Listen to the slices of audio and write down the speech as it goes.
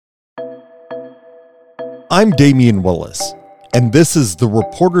I'm Damian Willis, and this is The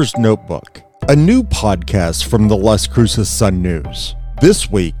Reporter's Notebook, a new podcast from the Las Cruces Sun-News.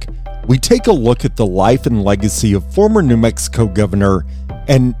 This week, we take a look at the life and legacy of former New Mexico Governor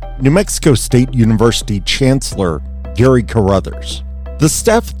and New Mexico State University Chancellor Gary Carruthers. The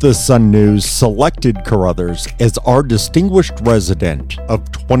staff of the Sun-News selected Carruthers as our distinguished resident of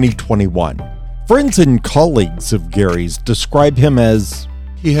 2021. Friends and colleagues of Gary's describe him as,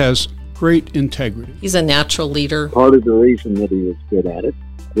 he has great integrity. He's a natural leader. Part of the reason that he was good at it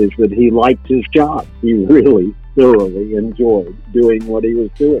is that he liked his job. He really thoroughly enjoyed doing what he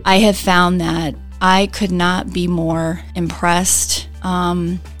was doing. I have found that I could not be more impressed,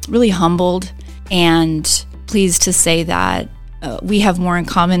 really humbled, and pleased to say that we have more in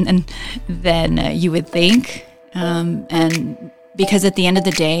common than you would think. And because at the end of the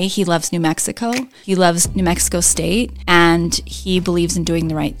day, he loves New Mexico, he loves New Mexico State, and he believes in doing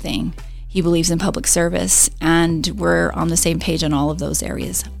the right thing. He believes in public service, and we're on the same page on all of those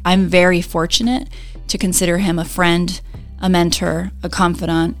areas. I'm very fortunate to consider him a friend, a mentor, a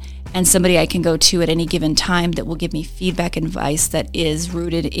confidant, and somebody I can go to at any given time that will give me feedback and advice that is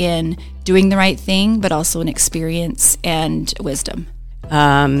rooted in doing the right thing, but also in experience and wisdom.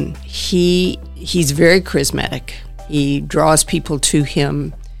 He's very charismatic. He draws people to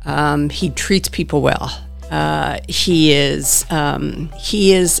him. He treats people well. He is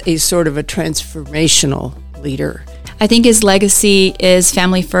a sort of a transformational leader. I think his legacy is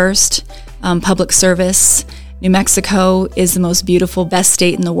family first, public service. New Mexico is the most beautiful, best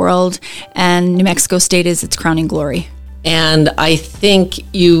state in the world, and New Mexico State is its crowning glory. And I think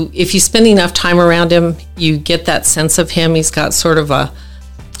if you spend enough time around him, you get that sense of him. He's got sort of a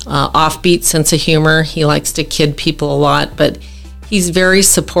offbeat sense of humor. He likes to kid people a lot, but he's very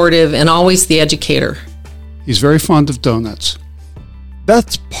supportive and always the educator. He's very fond of donuts.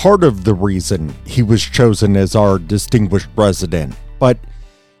 That's part of the reason he was chosen as our distinguished resident, but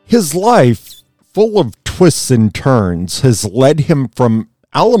his life, full of twists and turns, has led him from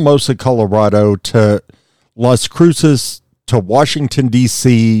Alamosa, Colorado to Las Cruces to Washington,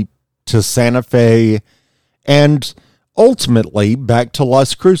 D.C. to Santa Fe, and ultimately back to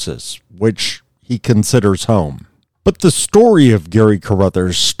Las Cruces, which he considers home. But the story of Gary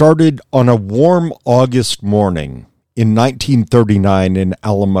Carruthers started on a warm August morning in 1939 in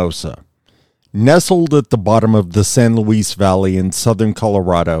Alamosa. Nestled at the bottom of the San Luis Valley in southern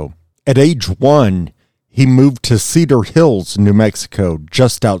Colorado, at age 1, he moved to Cedar Hills, New Mexico,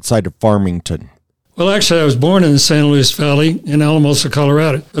 just outside of Farmington. Well, actually, I was born in the San Luis Valley in Alamosa,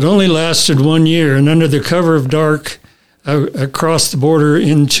 Colorado. It only lasted 1 year, and under the cover of dark, I crossed the border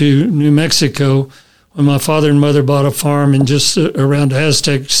into New Mexico when my father and mother bought a farm in just around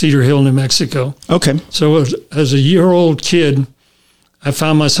Aztec, Cedar Hill, New Mexico. Okay. So as a year-old kid, I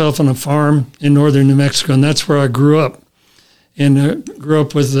found myself on a farm in northern New Mexico, and that's where I grew up. And grew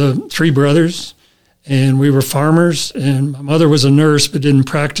up with 3 brothers, and we were farmers, and my mother was a nurse but didn't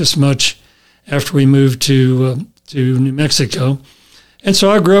practice much after we moved to New Mexico. And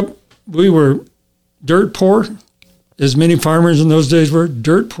so I grew up, we were dirt poor, as many farmers in those days were,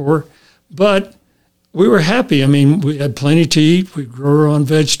 dirt poor, but we were happy. I mean, we had plenty to eat. We grew our own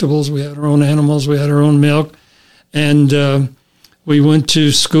vegetables. We had our own animals. We had our own milk. And we went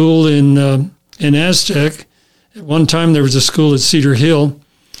to school in Aztec. At one time, there was a school at Cedar Hill,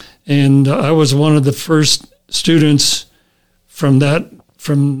 and I was one of the first students from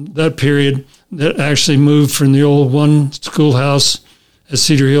that period that actually moved from the old one schoolhouse at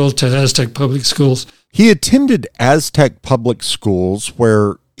Cedar Hill to Aztec Public Schools. He attended Aztec Public Schools,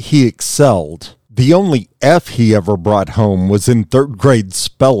 where he excelled. The only F he ever brought home was in 3rd grade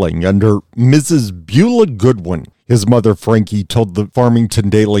spelling under Mrs. Beulah Goodwin. His mother, Frankie, told the Farmington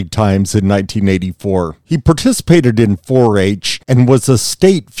Daily Times in 1984. He participated in 4-H and was a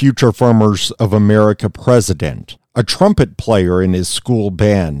state Future Farmers of America president, a trumpet player in his school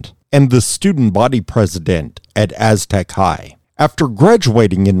band, and the student body president at Aztec High. After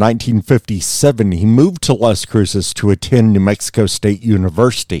graduating in 1957, he moved to Las Cruces to attend New Mexico State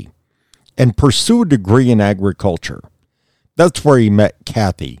University and pursue a degree in agriculture. That's where he met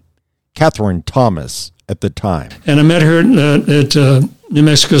Catherine Thomas, at the time. And I met her at New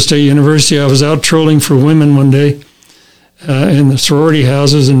Mexico State University. I was out trolling for women one day in the sorority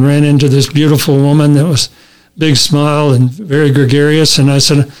houses and ran into this beautiful woman that was big smile and very gregarious. And I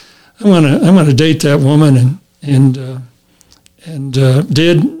said, I'm gonna date that woman, and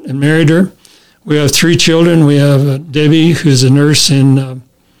did, and married her. We have 3 children. We have Debbie, who's a nurse in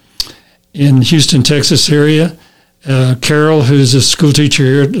Houston, Texas area. Carol, who's a school teacher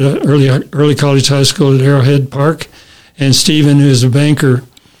here at early college high school at Arrowhead Park, and Stephen, who's a banker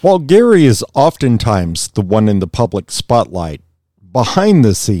While Gary is oftentimes the one in the public spotlight, behind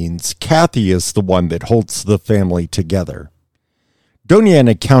the scenes, Kathy is the one that holds the family together. Doña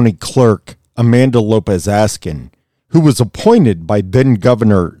Ana County Clerk Amanda Lopez Askin, who was appointed by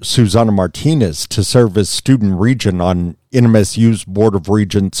then-Governor Susana Martinez to serve as student regent on NMSU's Board of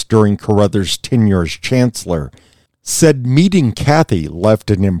Regents during Carruthers' tenure as chancellor, said meeting Kathy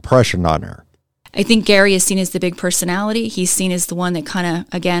left an impression on her. I think Gary is seen as the big personality. He's seen as the one that kind of,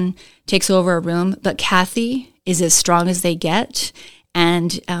 again, takes over a room. But Kathy is as strong as they get,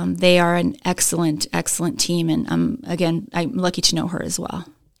 and they are an excellent, excellent team. And again, I'm lucky to know her as well.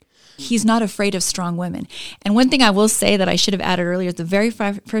 He's not afraid of strong women. And one thing I will say that I should have added earlier, the very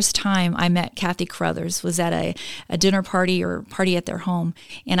first time I met Kathy Carruthers was at a dinner party or party at their home.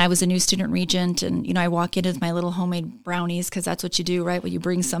 And I was a new student regent. And, you know, I walk in with my little homemade brownies because that's what you do, right? When you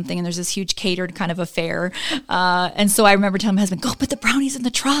bring something and there's this huge catered kind of affair. And so I remember telling my husband, go put the brownies in the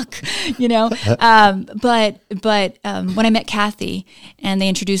truck, you know. But when I met Kathy and they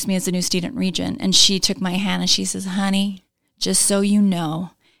introduced me as a new student regent and she took my hand and she says, honey, just so you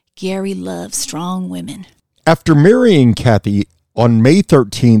know, Gary loves strong women. After marrying Kathy on May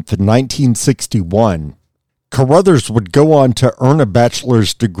 13th, 1961, Carruthers would go on to earn a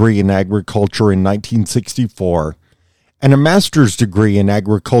bachelor's degree in agriculture in 1964 and a master's degree in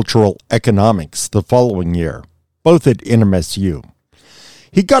agricultural economics the following year, both at NMSU.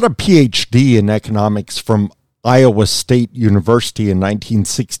 He got a PhD in economics from Iowa State University in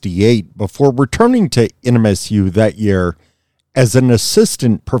 1968 before returning to NMSU that year as an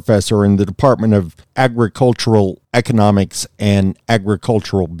assistant professor in the Department of Agricultural Economics and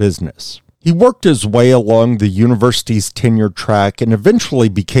Agricultural Business. He worked his way along the university's tenure track and eventually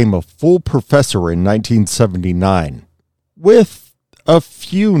became a full professor in 1979, with a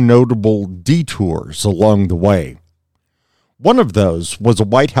few notable detours along the way. One of those was a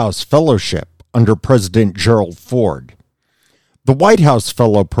White House fellowship under President Gerald Ford. The White House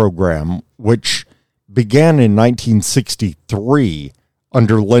Fellow Program, which began in 1963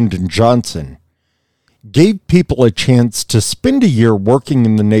 under Lyndon Johnson, gave people a chance to spend a year working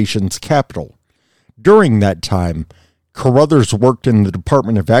in the nation's capital. During that time, Carruthers worked in the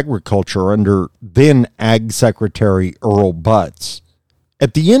Department of Agriculture under then Ag Secretary Earl Butz.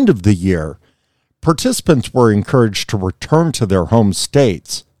 At the end of the year, participants were encouraged to return to their home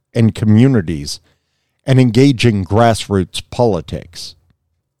states and communities and engage in grassroots politics.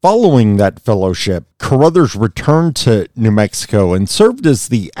 Following that fellowship, Carruthers returned to New Mexico and served as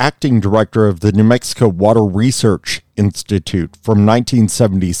the acting director of the New Mexico Water Research Institute from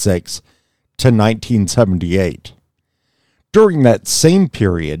 1976 to 1978. During that same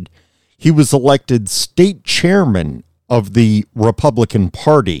period, he was elected state chairman of the Republican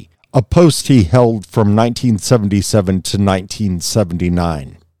Party, a post he held from 1977 to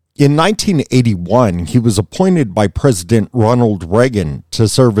 1979. In 1981, he was appointed by President Ronald Reagan to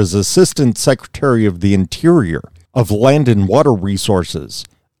serve as Assistant Secretary of the Interior of Land and Water Resources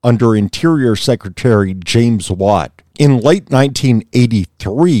under Interior Secretary James Watt. In late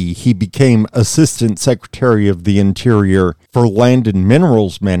 1983, he became Assistant Secretary of the Interior for Land and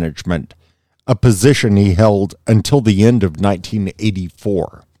Minerals Management, a position he held until the end of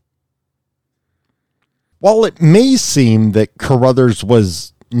 1984. While it may seem that Carruthers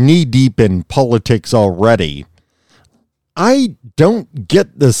was knee-deep in politics already, I don't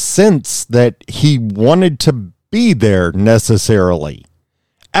get the sense that he wanted to be there necessarily.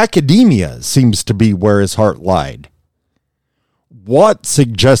 Academia seems to be where his heart lied. Watt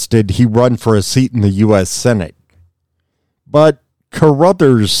suggested he run for a seat in the U.S. Senate, but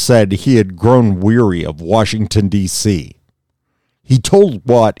Carruthers said he had grown weary of Washington, D.C. He told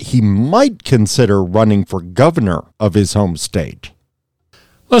Watt he might consider running for governor of his home state.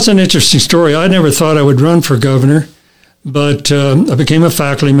 Well, that's an interesting story. I never thought I would run for governor, but I became a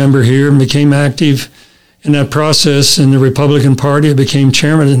faculty member here and became active in that process in the Republican Party. I became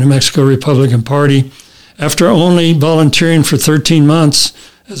chairman of the New Mexico Republican Party. After only volunteering for 13 months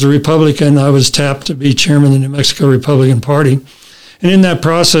as a Republican, I was tapped to be chairman of the New Mexico Republican Party. And in that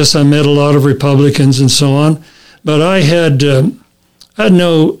process, I met a lot of Republicans and so on. But I had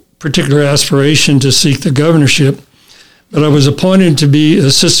no particular aspiration to seek the governorship. But I was appointed to be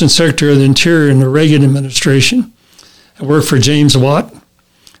Assistant Secretary of the Interior in the Reagan administration. I worked for James Watt,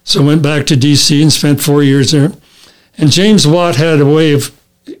 so I went back to D.C. and spent 4 years there. And James Watt had a way of,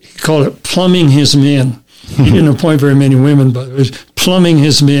 he called it plumbing his men. He didn't appoint very many women, but it was plumbing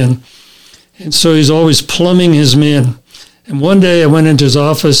his men. And so he's always plumbing his men. And one day I went into his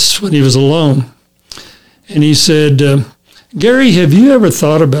office when he was alone, and he said, Gary, have you ever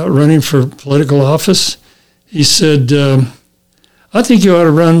thought about running for political office? He said, I think you ought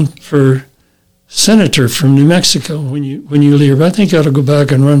to run for senator from New Mexico when you leave. I think you ought to go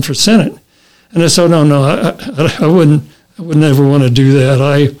back and run for Senate. And I said, no, I wouldn't ever want to do that.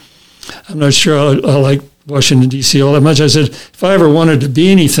 I'm not sure I like Washington, D.C. all that much. I said, if I ever wanted to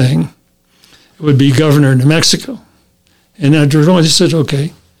be anything, it would be governor of New Mexico. And I said,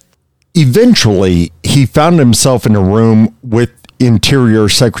 okay. Eventually, he found himself in a room with Interior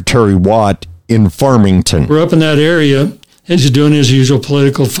Secretary Watt in Farmington. We're up in that area. He's doing his usual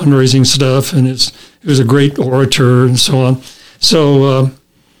political fundraising stuff, and he was a great orator and so on. So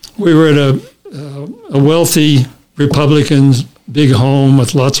we were at a wealthy Republican's big home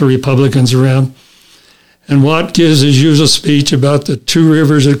with lots of Republicans around. And Watt gives his usual speech about the two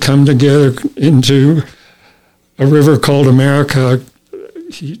rivers that come together into a river called America.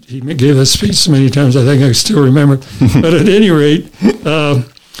 He gave that speech so many times, I think I still remember. But at any rate,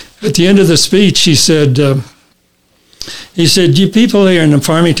 at the end of the speech, he said, you people here in the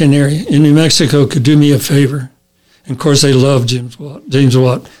Farmington area in New Mexico could do me a favor. And of course, they loved James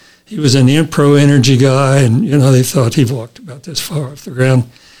Watt. He was an pro-energy guy, and, they thought he walked about this far off the ground.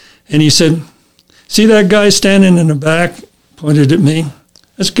 And he said, see that guy standing in the back, pointed at me?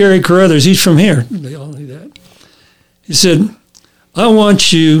 That's Gary Carruthers. He's from here. They all knew that. He said, I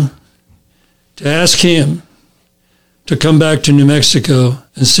want you to ask him to come back to New Mexico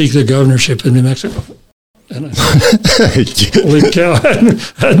and seek the governorship of New Mexico. And I thought, holy cow, I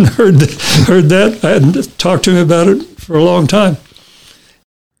hadn't heard that. I hadn't talked to him about it for a long time.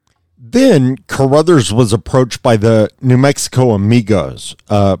 Then Carruthers was approached by the New Mexico Amigos,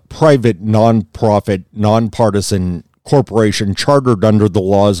 a private, nonprofit, nonpartisan corporation chartered under the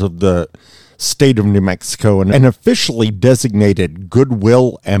laws of the state of New Mexico and officially designated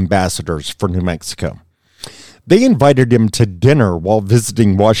goodwill ambassadors for New Mexico. They invited him to dinner while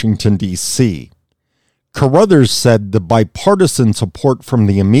visiting Washington, D.C. Carruthers said the bipartisan support from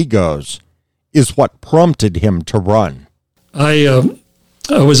the Amigos is what prompted him to run. I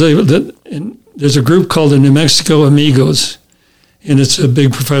was able to, and there's a group called the New Mexico Amigos, and it's a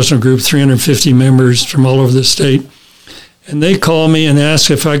big professional group, 350 members from all over the state. And they called me and asked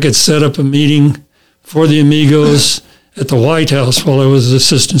if I could set up a meeting for the Amigos at the White House while I was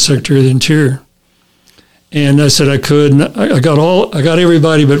Assistant Secretary of the Interior. And I said I could. And I got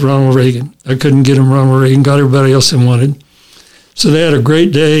everybody but Ronald Reagan. I couldn't get him Ronald Reagan, got everybody else I wanted. So they had a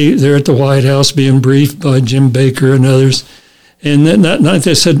great day there at the White House being briefed by Jim Baker and others. And then that night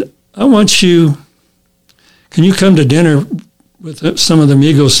they said, can you come to dinner with some of the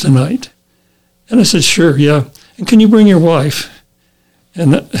Amigos tonight? And I said, sure, yeah. And can you bring your wife?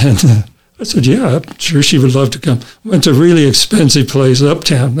 And I said, yeah, I'm sure she would love to come. Went to a really expensive place,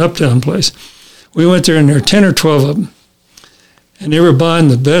 uptown place. We went there and there were 10 or 12 of them. And they were buying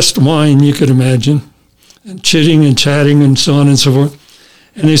the best wine you could imagine and chitting and chatting and so on and so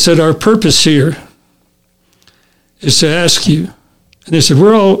forth. And they said, our purpose here is to ask you. And they said,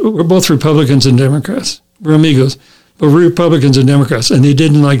 we're both Republicans and Democrats. We're Amigos, but we're Republicans and Democrats. And they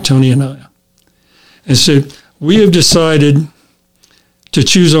didn't like Tony and I. And said, we have decided to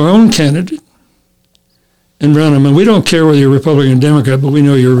choose our own candidate and run him. And we don't care whether you're Republican or Democrat, but we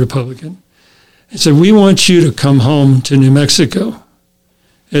know you're a Republican. And said, we want you to come home to New Mexico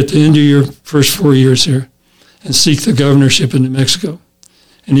at the end of your first 4 years here and seek the governorship in New Mexico.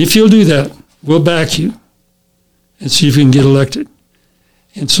 And if you'll do that, we'll back you and see if you can get elected.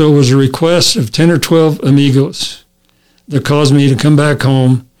 And so it was a request of 10 or 12 Amigos that caused me to come back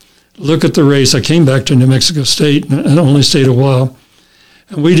home, look at the race. I came back to New Mexico State and only stayed a while.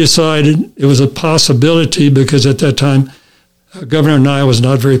 And we decided it was a possibility because at that time, Governor Nye was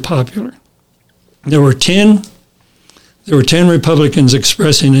not very popular. There were 10 Republicans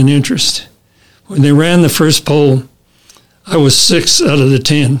expressing an interest. When they ran the first poll, I was 6 out of the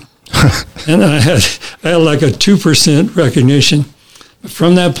 10. And I had like a 2% recognition. But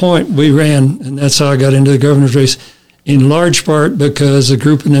from that point, we ran, and that's how I got into the governor's race, in large part because a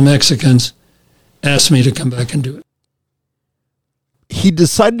group of New Mexicans asked me to come back and do it. He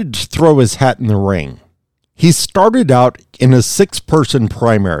decided to throw his hat in the ring. He started out in a 6-person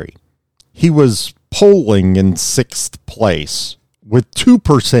primary. He was polling in 6th place with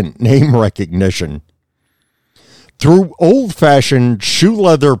 2% name recognition. Through old-fashioned shoe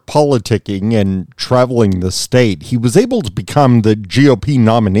leather politicking and traveling the state, he was able to become the GOP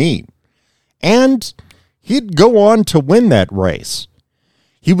nominee. And he'd go on to win that race.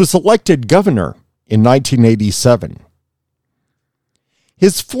 He was elected governor in 1987.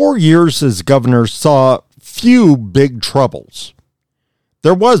 His 4 years as governor saw few big troubles.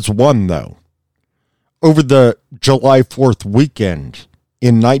 There was one, though. Over the July 4th weekend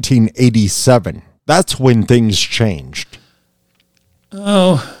in 1987, that's when things changed.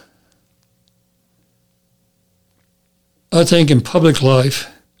 Oh, I think in public life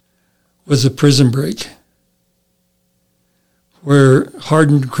was a prison break where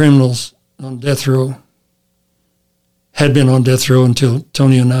hardened criminals on death row had been on death row until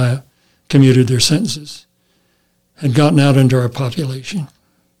Tony and I commuted their sentences, had gotten out into our population.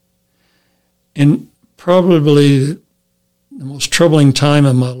 And probably the most troubling time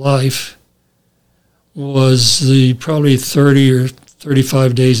of my life was the probably 30 or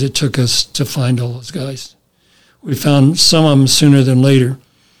 35 days it took us to find all those guys. We found some of them sooner than later,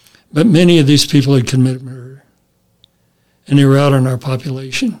 but many of these people had committed murder, and they were out in our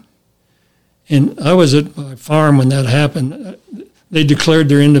population. And I was at my farm when that happened. They declared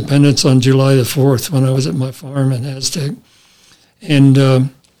their independence on July the 4th when I was at my farm in Aztec. And I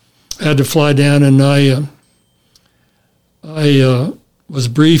had to fly down, and I was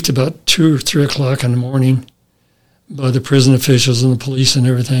briefed about 2 or 3 o'clock in the morning by the prison officials and the police and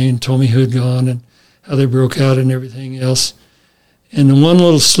everything, and told me who had gone and how they broke out and everything else. And the one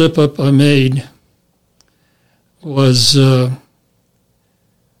little slip-up I made was I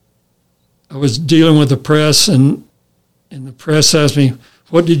was dealing with the press, and the press asked me,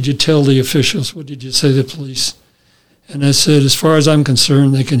 what did you tell the officials? What did you say to the police? And I said, as far as I'm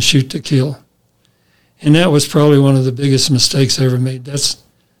concerned, they can shoot to kill. And that was probably one of the biggest mistakes I ever made. That's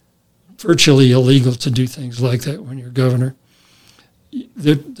virtually illegal to do things like that when you're governor.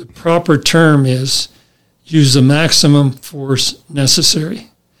 The proper term is use the maximum force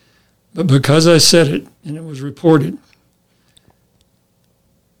necessary. But because I said it and it was reported,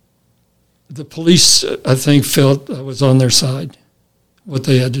 the police, I think, felt I was on their side, what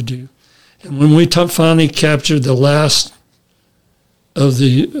they had to do. And when we finally captured the last of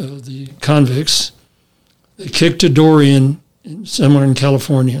the convicts, they kicked a door in somewhere in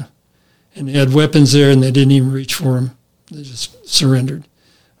California, and they had weapons there, and they didn't even reach for them. They just surrendered.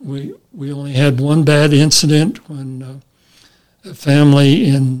 We only had one bad incident when a family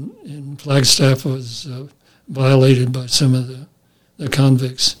in Flagstaff was violated by some of the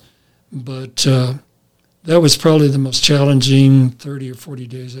convicts. But that was probably the most challenging 30 or 40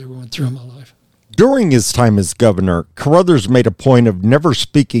 days I ever went through in my life. During his time as governor, Carruthers made a point of never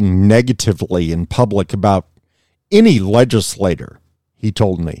speaking negatively in public about any legislator, he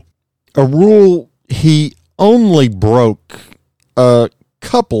told me. A rule he only broke a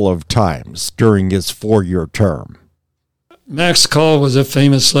couple of times during his 4-year term. Max Call was a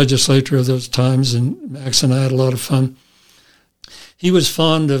famous legislator of those times, and Max and I had a lot of fun. He was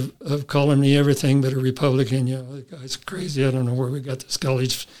fond of calling me everything but a Republican. You know, the guy's crazy. I don't know where we got this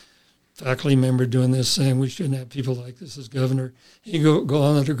college faculty member doing this, saying we shouldn't have people like this as governor. He'd go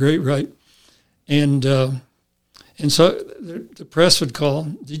on at a great rate. And so the press would call,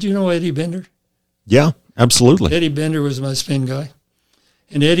 did you know Eddie Bender? Yeah, absolutely. Eddie Bender was my spin guy.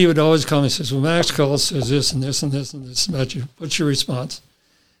 And Eddie would always call me and says, well, Max calls, says this and this and this and this about you. What's your response?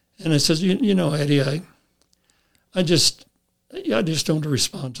 And I says, you know, Eddie, I just don't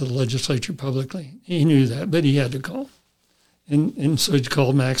respond to the legislature publicly. He knew that, but he had to call. And so he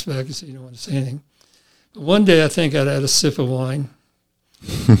called Max back and said, you don't want to say anything. But one day I think I'd had a sip of wine.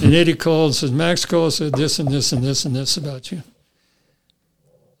 And Eddie called and says, Max called, said this and this and this and this about you.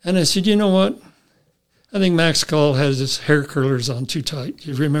 And I said, you know what? I think Max Call has his hair curlers on too tight.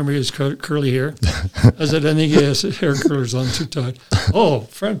 You remember his curly hair? I said, I think he has his hair curlers on too tight. Oh,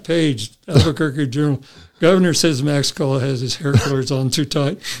 front page, Albuquerque Journal. Governor says Max Call has his hair curlers on too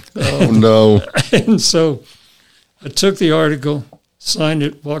tight. Oh, no. And so I took the article, signed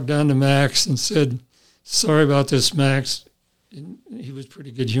it, walked down to Max and said, sorry about this, Max. And he was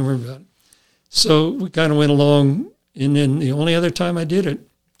pretty good humor about it. So we kind of went along, and then the only other time I did it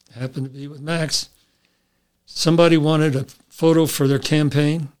happened to be with Max. Somebody wanted a photo for their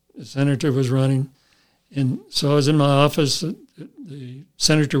campaign. The senator was running. And so I was in my office. The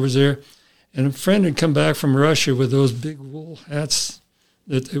senator was there. And a friend had come back from Russia with those big wool hats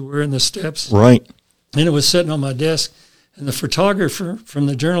that they wear in the steppes. Right. And it was sitting on my desk. And the photographer from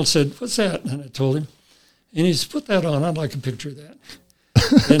the Journal said, what's that? And I told him. And he said, put that on. I'd like a picture of that.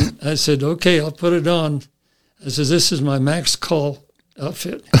 And I said, okay, I'll put it on. I said, this is my Max Call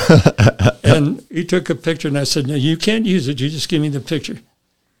outfit. And he took a picture, and I said, no, you can't use it. You just give me the picture.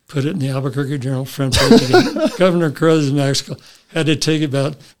 Put it in the Albuquerque Journal front page again. Governor Carruthers, Max Call. Had to take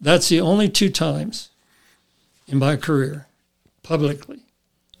about, that's the only 2 times in my career, publicly,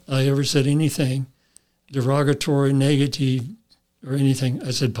 I ever said anything derogatory, negative, or anything.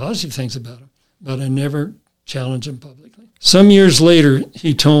 I said positive things about him, but I never challenged him publicly. Some years later,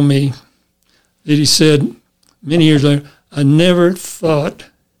 he told me that he said, many years later, I never thought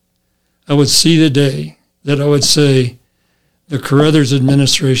I would see the day that I would say the Carruthers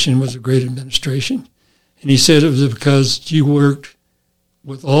administration was a great administration. And he said it was because you worked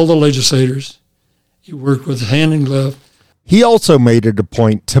with all the legislators, you worked with hand in glove. He also made it a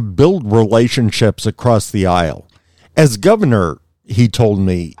point to build relationships across the aisle. As governor, he told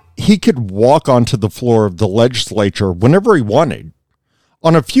me, he could walk onto the floor of the legislature whenever he wanted.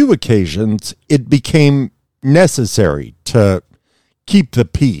 On a few occasions, it became necessary to keep the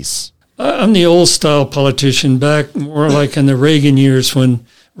peace. I'm the old-style politician, back more like in the Reagan years when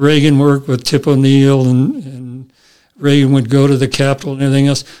Reagan worked with Tip O'Neill and Reagan would go to the Capitol and everything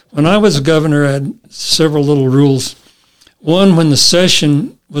else. When I was governor, I had several little rules. One, when the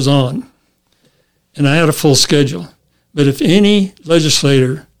session was on, and I had a full schedule. But if any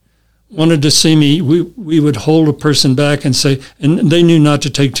legislator wanted to see me, we would hold a person back and say, and they knew not to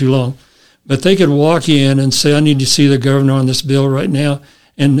take too long, but they could walk in and say, I need to see the governor on this bill right now.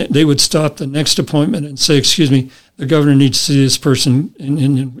 And they would stop the next appointment and say, excuse me, the governor needs to see this person.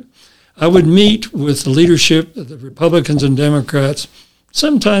 And I would meet with the leadership of the Republicans and Democrats,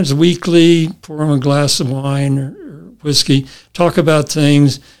 sometimes weekly, pour them a glass of wine or whiskey, talk about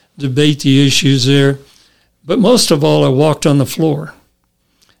things, debate the issues there. But most of all, I walked on the floor.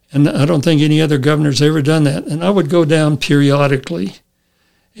 And I don't think any other governor's ever done that. And I would go down periodically.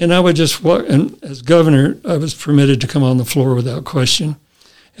 And I would just walk, and as governor, I was permitted to come on the floor without question.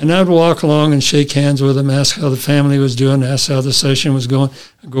 And I'd walk along and shake hands with them, ask how the family was doing, ask how the session was going,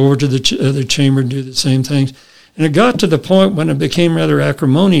 I'd go over to the other chamber and do the same things. And it got to the point when it became rather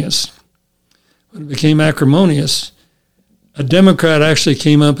acrimonious. When it became acrimonious, a Democrat actually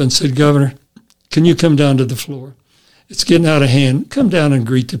came up and said, Governor, can you come down to the floor? It's getting out of hand. Come down and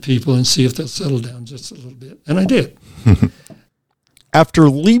greet the people and see if they'll settle down just a little bit. And I did. After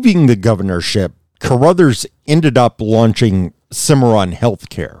leaving the governorship, Carruthers ended up launching Cimarron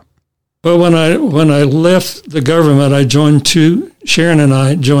Healthcare. But when I left the government,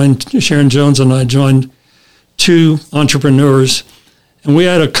 Sharon Jones and I joined two entrepreneurs, and we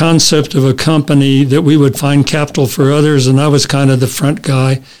had a concept of a company that we would find capital for others, and I was kind of the front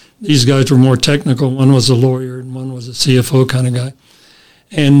guy. These guys were more technical. One was a lawyer and one was a CFO kind of guy.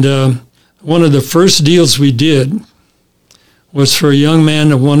 And one of the first deals we did was for a young man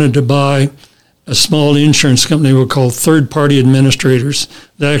that wanted to buy a small insurance company we called third-party administrators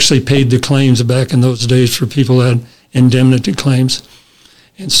that actually paid the claims back in those days for people that had indemnity claims.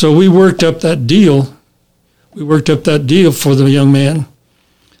 And so we worked up that deal. We worked up that deal for the young man.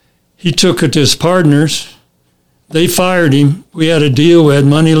 He took it to his partners. They fired him. We had a deal. We had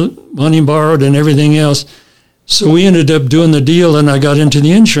money borrowed and everything else. So we ended up doing the deal, and I got into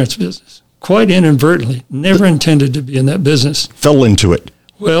the insurance business, quite inadvertently. Never intended to be in that business. Fell into it.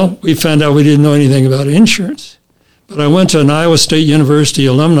 Well, we found out we didn't know anything about insurance. But I went to an Iowa State University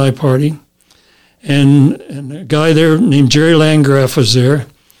alumni party, and a guy there named Jerry Landgraf was there.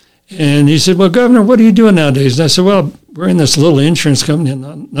 And he said, well, Governor, what are you doing nowadays? And I said, well, we're in this little insurance company, and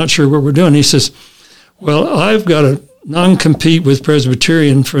I'm not sure what we're doing. He says, well, I've got a non-compete with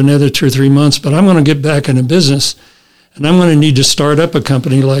Presbyterian for another 2 or 3 months, but I'm going to get back into business, and I'm going to need to start up a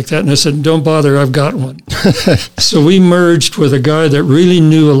company like that. And I said, don't bother, I've got one. So we merged with a guy that really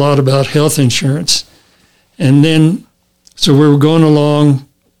knew a lot about health insurance. And then, so we were going along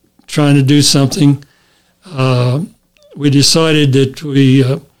trying to do something. We decided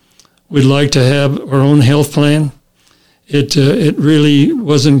that we'd like to have our own health plan. It really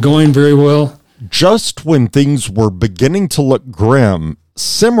wasn't going very well. Just when things were beginning to look grim,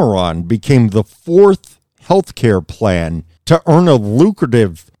 Cimarron became the fourth healthcare plan to earn a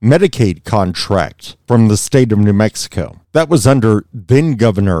lucrative Medicaid contract from the state of New Mexico. That was under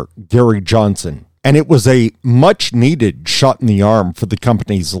then-Governor Gary Johnson, and it was a much-needed shot in the arm for the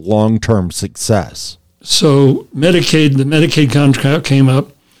company's long-term success. So the Medicaid contract came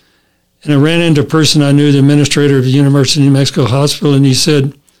up, and I ran into a person I knew, the administrator of the University of New Mexico Hospital, and he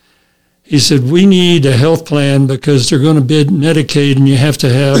said, we need a health plan because they're going to bid Medicaid and you have to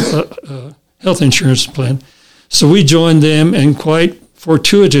have a health insurance plan. So we joined them, and quite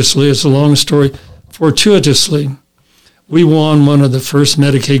fortuitously, it's a long story, fortuitously, we won one of the first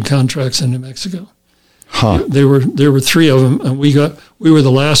Medicaid contracts in New Mexico. Huh. There were 3 of them, and we were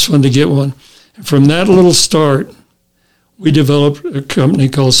the last one to get one. And from that little start, we developed a company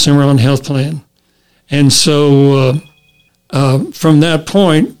called Cimarron Health Plan. And so from that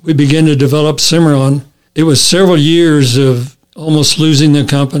point, we began to develop Cimarron. It was several years of almost losing the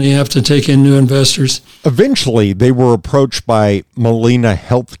company, have to take in new investors. Eventually, they were approached by Molina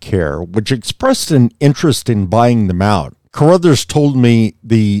Healthcare, which expressed an interest in buying them out. Carruthers told me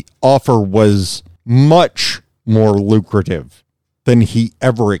the offer was much more lucrative than he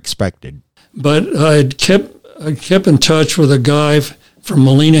ever expected. But I'd kept I kept in touch with a guy from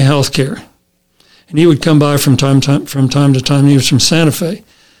Molina Healthcare, and he would come by from time to time. He was from Santa Fe,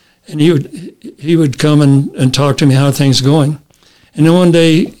 and he would come and talk to me how things going. And then one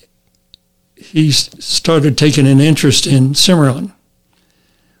day, he started taking an interest in Cimarron.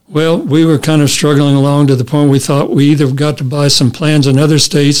 Well, we were kind of struggling along to the point we thought we either got to buy some plans in other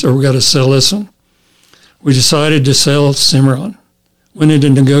states or we got to sell this one. We decided to sell Cimarron. Went into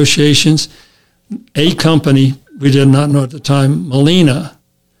negotiations. A company we did not know at the time, Molina,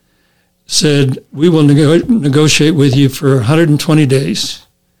 said, we will negotiate with you for 120 days,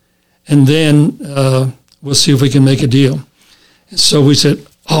 and then we'll see if we can make a deal. And so we said,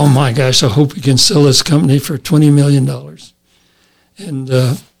 oh my gosh, I hope we can sell this company for $20 million.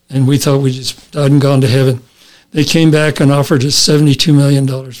 And we thought we just died and gone to heaven. They came back and offered us $72 million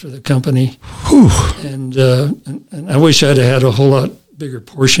for the company. And I wish I'd had a whole lot bigger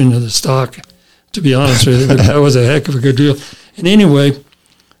portion of the stock, to be honest with you, but that was a heck of a good deal. And anyway,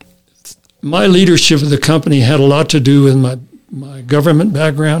 my leadership of the company had a lot to do with my government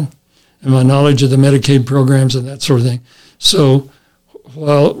background and my knowledge of the Medicaid programs and that sort of thing. So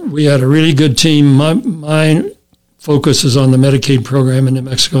while we had a really good team, my focus is on the Medicaid program in New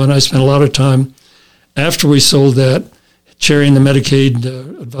Mexico, and I spent a lot of time after we sold that chairing the Medicaid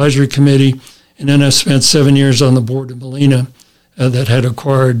advisory committee, and then I spent 7 years on the board of Molina that had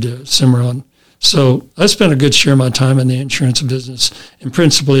acquired Cimarron. So I spent a good share of my time in the insurance business, and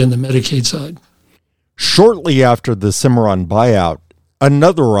principally in the Medicaid side. Shortly after the Cimarron buyout,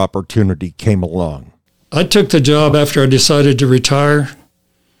 another opportunity came along. I took the job after I decided to retire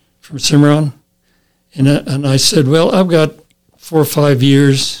from Cimarron, and I said, well, I've got 4 or 5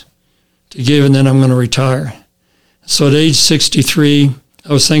 years to give, and then I'm going to retire. So at age 63,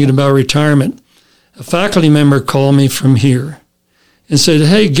 I was thinking about retirement. A faculty member called me from here and said,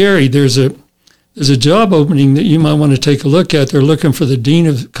 hey, Gary, there's a job opening that you might want to take a look at. They're looking for the Dean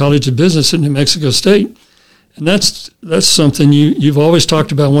of College of Business at New Mexico State. And that's something you've always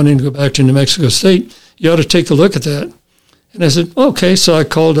talked about, wanting to go back to New Mexico State. You ought to take a look at that. And I said, okay. So I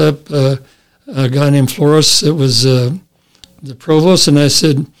called up a guy named Flores that was the provost, and I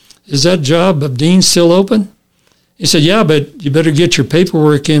said, is that job of dean still open? He said, yeah, but you better get your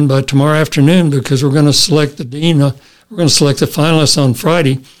paperwork in by tomorrow afternoon because we're going to select the dean. We're going to select the finalists on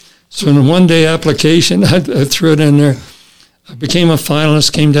Friday. So in a one-day application, I threw it in there. I became a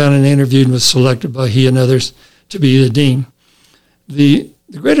finalist, came down and interviewed, and was selected by he and others to be the dean. The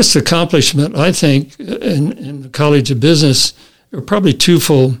greatest accomplishment, I think, in the College of Business are probably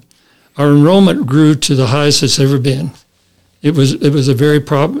twofold. Our enrollment grew to the highest it's ever been. It was a very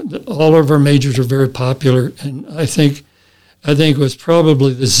all of our majors are very popular, and I think it was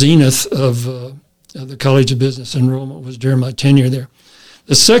probably the zenith of the College of Business enrollment was during my tenure there.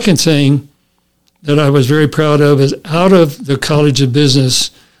 The second thing that I was very proud of is out of the College of Business,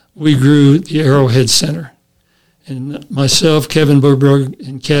 we grew the Arrowhead Center. And myself, Kevin Berberg,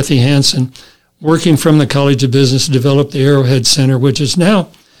 and Kathy Hansen, working from the College of Business, developed the Arrowhead Center, which is now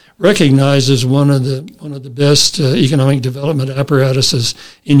recognized as one of the best economic development apparatuses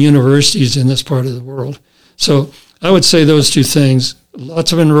in universities in this part of the world. So I would say those two things: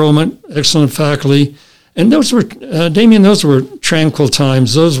 lots of enrollment, excellent faculty, and those were, Damien, those were tranquil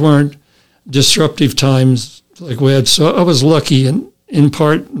times. Those weren't disruptive times like we had. So I was lucky, in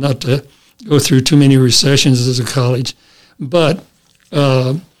part, not to go through too many recessions as a college, but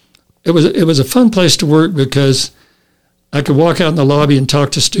it was a fun place to work because I could walk out in the lobby and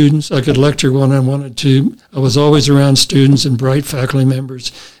talk to students. I could lecture when I wanted to. I was always around students and bright faculty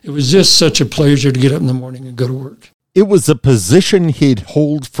members. It was just such a pleasure to get up in the morning and go to work. It was a position he'd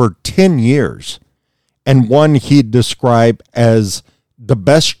hold for 10 years and one he'd describe as the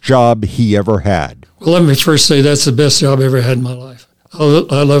best job he ever had. Well, let me first say that's the best job I ever had in my life. I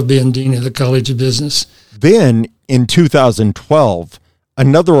love being dean of the College of Business. Then, in 2012,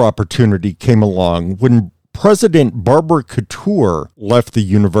 another opportunity came along when President Barbara Couture left the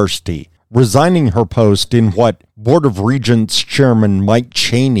university, resigning her post in what Board of Regents Chairman Mike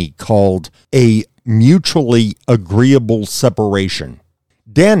Cheney called a mutually agreeable separation.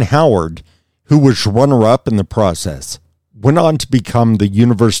 Dan Howard, who was runner-up in the process, went on to become the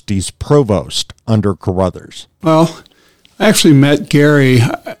university's provost under Carruthers. Well, I actually met Gary.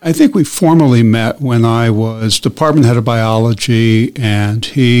 I think we formally met when I was department head of biology, and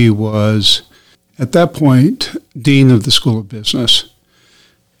he was, at that point, dean of the School of Business.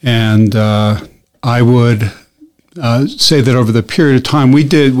 And I would say that over the period of time we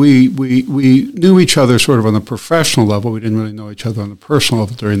knew each other sort of on the professional level. We didn't really know each other on the personal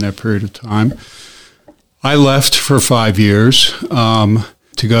level during that period of time. I left for 5 years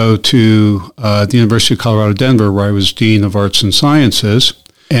to to go to the University of Colorado, Denver, where I was Dean of Arts and Sciences.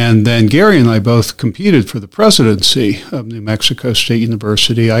 And then Gary and I both competed for the presidency of New Mexico State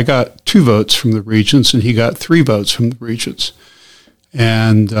University. I got 2 votes from the Regents, and he got 3 votes from the Regents.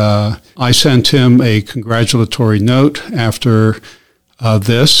 And I sent him a congratulatory note after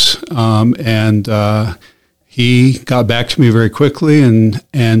this, and he got back to me very quickly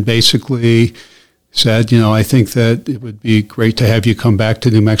and basically said, I think that it would be great to have you come back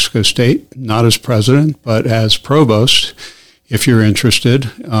to New Mexico State, not as president, but as provost, if you're interested,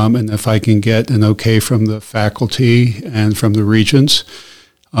 and if I can get an okay from the faculty and from the regents.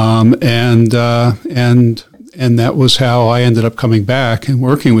 And that was how I ended up coming back and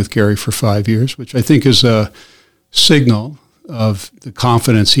working with Gary for 5 years, which I think is a signal of the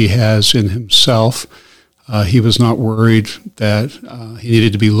confidence he has in himself. He was not worried that he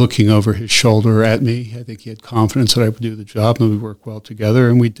needed to be looking over his shoulder at me. I think he had confidence that I would do the job, and we worked well together,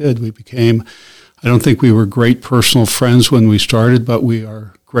 and we did. We became, I don't think we were great personal friends when we started, but we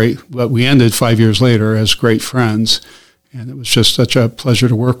are great. But we ended 5 years later as great friends, and it was just such a pleasure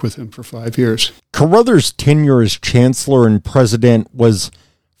to work with him for 5 years. Carruthers' tenure as chancellor and president was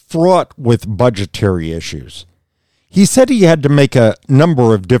fraught with budgetary issues. He said he had to make a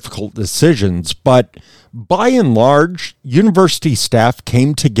number of difficult decisions, but by and large, university staff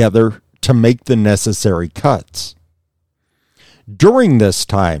came together to make the necessary cuts. During this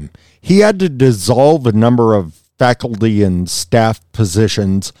time, he had to dissolve a number of faculty and staff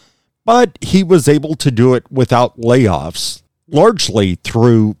positions, but he was able to do it without layoffs, largely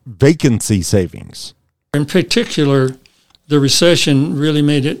through vacancy savings. In particular, the recession really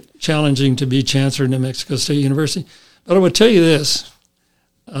made it challenging to be chancellor of New Mexico State University. But I would tell you this,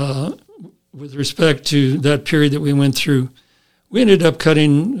 with respect to that period that we went through, we ended up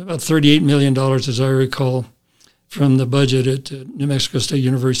cutting about $38 million, as I recall, from the budget at New Mexico State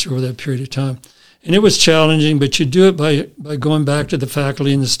University over that period of time. And it was challenging, but you do it by going back to the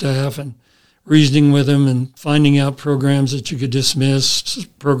faculty and the staff and reasoning with them and finding out programs that you could dismiss,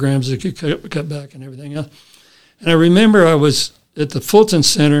 programs that you could cut back and everything else. And I remember I was at the Fulton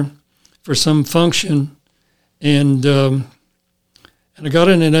Center for some function, and I got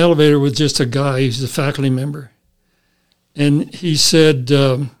in an elevator with just a guy. He's a faculty member. And he said,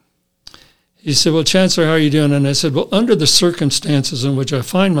 well, Chancellor, how are you doing? And I said, well, under the circumstances in which I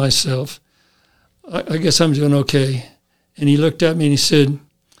find myself, I guess I'm doing okay. And he looked at me and he said,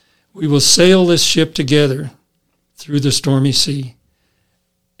 we will sail this ship together through the stormy sea.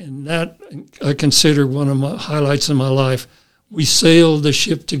 And that I consider one of my highlights of my life. We sailed the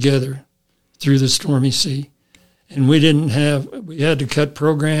ship together through the stormy sea. And we had to cut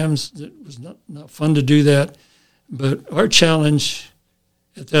programs. It was not fun to do that. But our challenge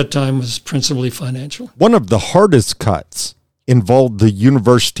at that time was principally financial. One of the hardest cuts involved the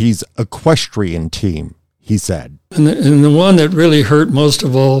university's equestrian team, he said. And the one that really hurt most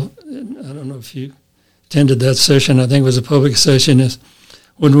of all, I don't know if you attended that session, I think it was a public session, is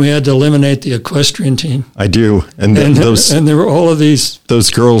when we had to eliminate the equestrian team. I do. And there were all of those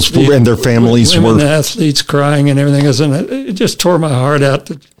girls and their families women athletes crying and everything else. And it just tore my heart out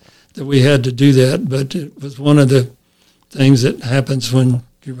that we had to do that. But it was one of the things that happens when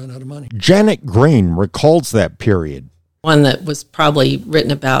you run out of money. Janet Green recalls that period. One that was probably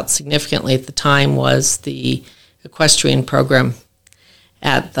written about significantly at the time was the equestrian program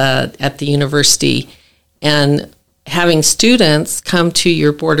at the university. And having students come to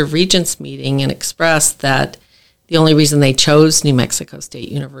your Board of Regents meeting and express that the only reason they chose New Mexico State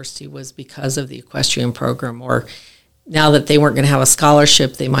University was because of the equestrian program, or now that they weren't going to have a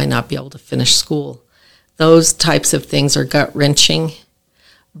scholarship, they might not be able to finish school. Those types of things are gut-wrenching,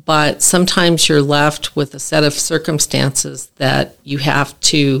 but sometimes you're left with a set of circumstances that you have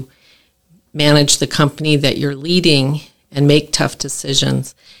to manage the company that you're leading and make tough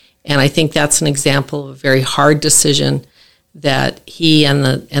decisions. And I think that's an example of a very hard decision that he and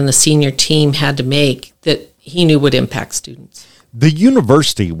the senior team had to make that he knew would impact students. The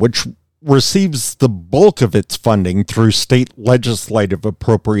university, which receives the bulk of its funding through state legislative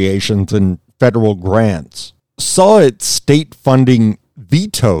appropriations and federal grants, saw its state funding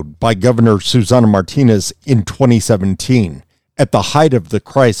vetoed by Governor Susana Martinez in 2017 at the height of the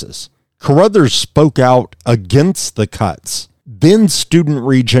crisis. Carruthers spoke out against the cuts. Then student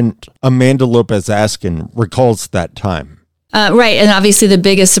regent Amanda Lopez Askin recalls that time. Right, and obviously the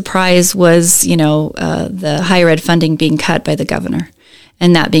biggest surprise was, the higher ed funding being cut by the governor.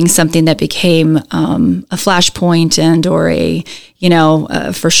 and that being something that became a flashpoint and or a,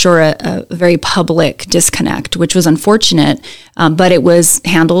 for sure a very public disconnect, which was unfortunate, but it was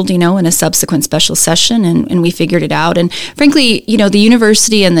handled, in a subsequent special session, and we figured it out. And frankly, the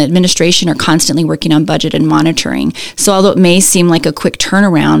university and the administration are constantly working on budget and monitoring. So although it may seem like a quick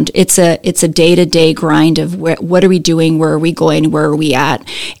turnaround, it's a day-to-day grind of what are we doing, where are we going, where are we at,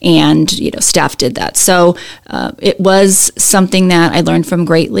 and staff did that. So it was something that I learned from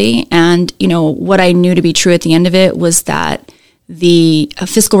greatly, and what I knew to be true at the end of it was that the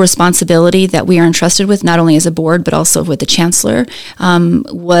fiscal responsibility that we are entrusted with, not only as a board but also with the chancellor,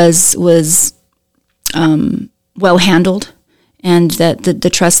 was well handled, and that the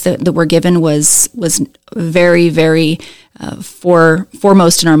trust that we're given was very, very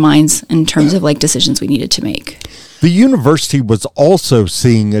foremost in our minds in terms of decisions we needed to make. The university was also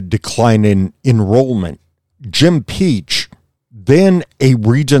seeing a decline in enrollment. Jim Peach, then a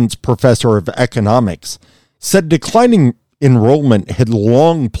Regents professor of economics, said declining enrollment had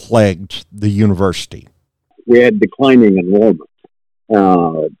long plagued the university. We had declining enrollment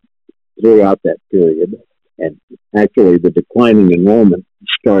throughout that period. And actually, the declining enrollment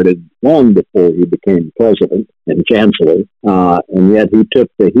started long before he became president and chancellor, and yet he took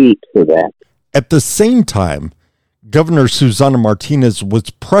the heat for that. At the same time, Governor Susana Martinez was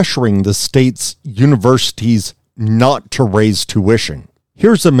pressuring the state's universities not to raise tuition.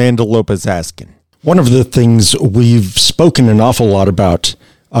 Here's Amanda Lopez Askin. One of the things we've spoken an awful lot about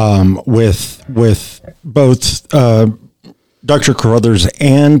with both Dr. Carruthers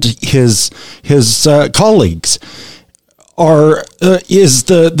and his colleagues is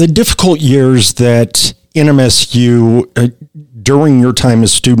the difficult years that NMSU during your time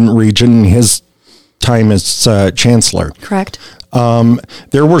as student regent and his time as chancellor. Correct.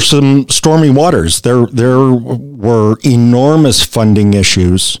 There were some stormy waters. There were enormous funding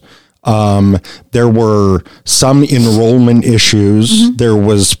issues. There were some enrollment issues. Mm-hmm. There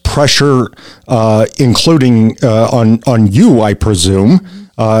was pressure, including on you, I presume,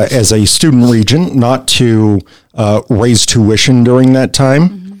 as a student regent, not to raise tuition during that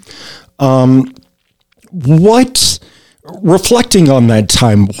time. Mm-hmm. Reflecting on that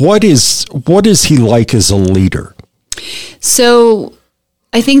time, what is he like as a leader? So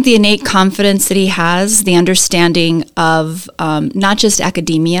I think the innate confidence that he has, the understanding of not just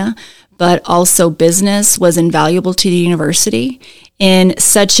academia, but also business was invaluable to the university in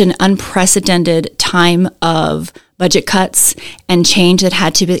such an unprecedented time of budget cuts and change that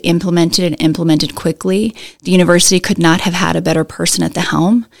had to be implemented quickly. The university could not have had a better person at the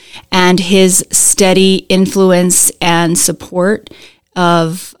helm, and his steady influence and support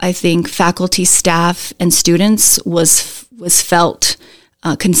of, I think, faculty, staff, and students was felt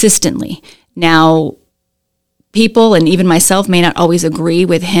consistently. Now, people, and even myself, may not always agree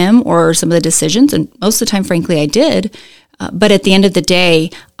with him or some of the decisions, and most of the time, frankly, I did. But at the end of the day,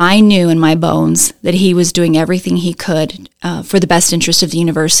 I knew in my bones that he was doing everything he could for the best interest of the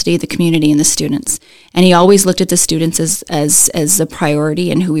university, the community, and the students. And he always looked at the students as a priority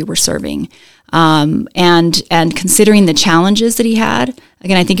and who we were serving. And considering the challenges that he had,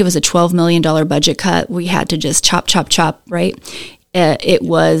 again, I think it was a $12 million budget cut. We had to just chop, right? He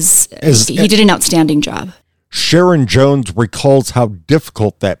did an outstanding job. Sharon Jones recalls how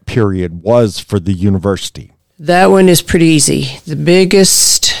difficult that period was for the university. That one is pretty easy. The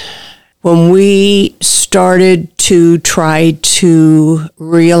biggest, when we started to try to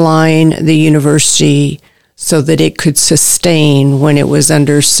realign the university so that it could sustain when it was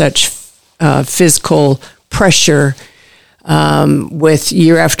under such physical pressure, with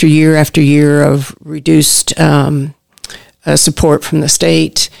year after year after year of reduced support from the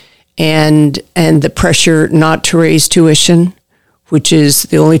state, and the pressure not to raise tuition, which is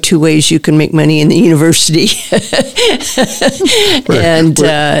the only two ways you can make money in the university.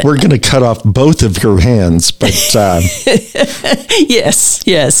 We're going to cut off both of your hands, but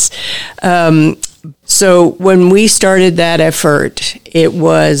yes. So when we started that effort, it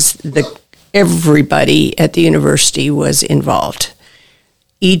was everybody at the university was involved.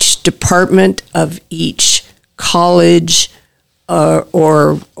 Each department of each college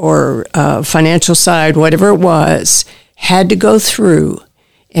or financial side, whatever it was, had to go through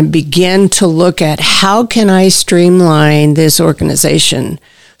and begin to look at how can I streamline this organization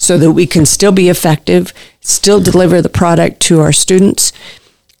so that we can still be effective, still deliver the product to our students,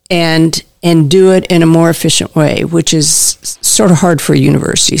 and do it in a more efficient way, which is sort of hard for a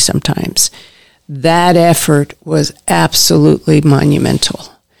university sometimes. That effort was absolutely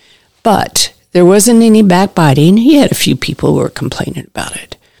monumental. But there wasn't any backbiting. He had a few people who were complaining about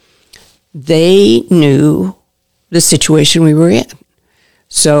it. They knew the situation we were in.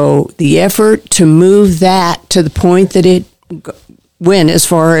 So the effort to move that to the point that it went as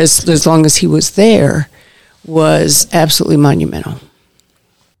long as he was there was absolutely monumental.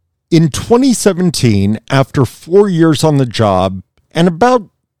 In 2017, after 4 years on the job and about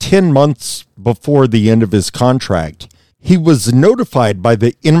 10 months before the end of his contract, he was notified by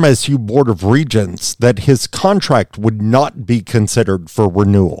the NMSU Board of Regents that his contract would not be considered for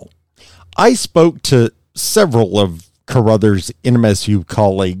renewal. I spoke to several of Carruthers' NMSU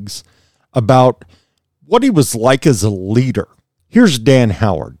colleagues about what he was like as a leader. Here's Dan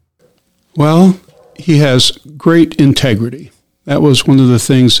Howard. Well, he has great integrity. That was one of the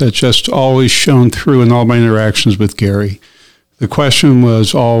things that just always shone through in all my interactions with Gary. The question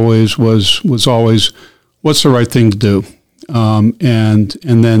was always, what's the right thing to do? And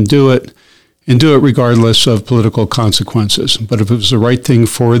then do it regardless of political consequences. But if it was the right thing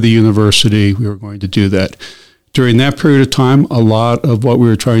for the university, we were going to do that. During that period of time, a lot of what we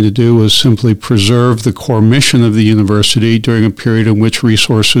were trying to do was simply preserve the core mission of the university during a period in which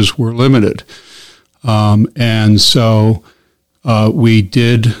resources were limited. And so we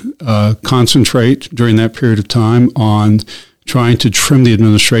did concentrate during that period of time on trying to trim the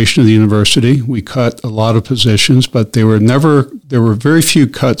administration of the university. We cut a lot of positions, but there were very few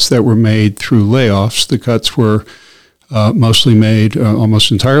cuts that were made through layoffs. The cuts were mostly made,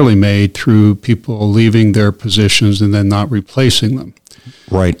 almost entirely made through people leaving their positions and then not replacing them.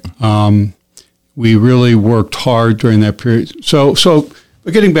 Right. We really worked hard during that period.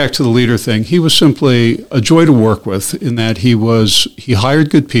 But getting back to the leader thing, he was simply a joy to work with in that he hired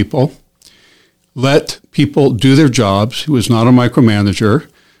good people, let people do their jobs. He was not a micromanager,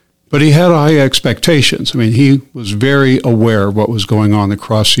 but he had high expectations. I mean, he was very aware of what was going on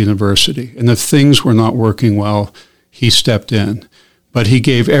across the university. And if things were not working well, he stepped in. But he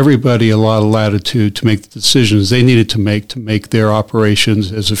gave everybody a lot of latitude to make the decisions they needed to make their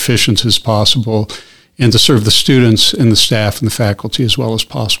operations as efficient as possible and to serve the students and the staff and the faculty as well as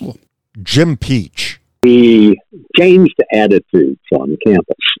possible. Jim Peach. He changed attitudes on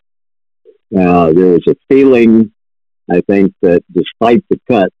campus. There was a feeling, I think, that despite the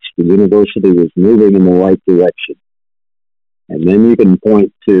cuts, the university was moving in the right direction. And then you can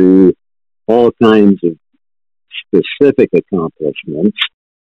point to all kinds of specific accomplishments.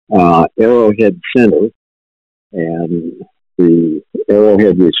 Arrowhead Center and the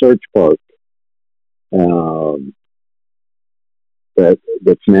Arrowhead Research Park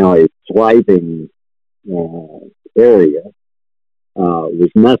that's now a thriving area was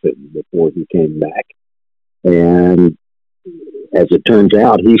nothing before he came back. And as it turns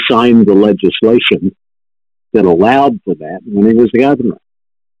out, he signed the legislation that allowed for that when he was the governor.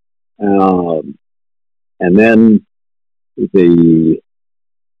 And then the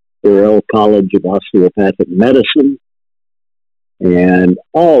Burrell College of Osteopathic Medicine and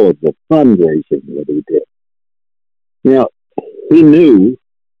all of the fundraising that he did. You know, he knew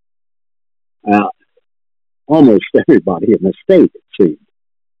almost everybody in the state, it seemed.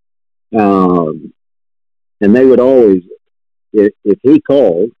 And they would always, if he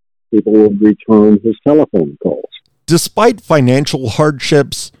called, people would return his telephone calls. Despite financial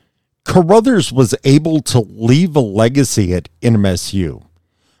hardships, Carruthers was able to leave a legacy at NMSU.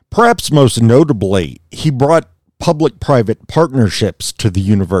 Perhaps most notably, he brought public-private partnerships to the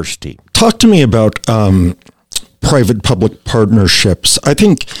university. Talk to me about private-public partnerships. I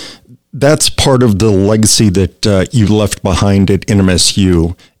think that's part of the legacy that you left behind at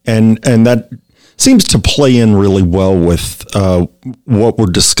NMSU, and that seems to play in really well with what we're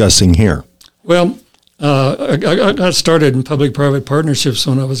discussing here. Well, I got started in public-private partnerships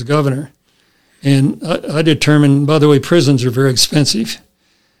when I was a governor, and I determined, by the way, prisons are very expensive,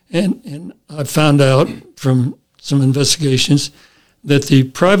 and I found out from some investigations that the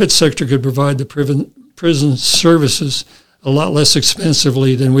private sector could provide the prison services a lot less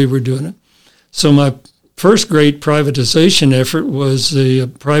expensively than we were doing it. So my first great privatization effort was the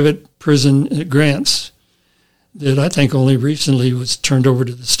private prison grants that I think only recently was turned over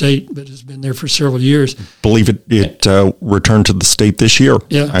to the state, but has been there for several years. Believe it returned to the state this year,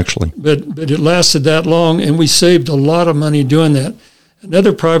 actually. But it lasted that long, and we saved a lot of money doing that.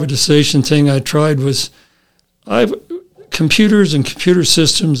 Another privatization thing I tried was computers and computer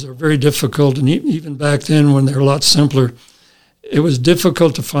systems are very difficult, and even back then when they're a lot simpler, it was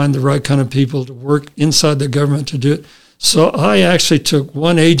difficult to find the right kind of people to work inside the government to do it. So I actually took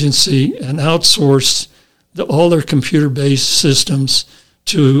one agency and outsourced all their computer-based systems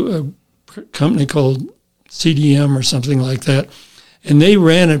to a company called CDM or something like that. And they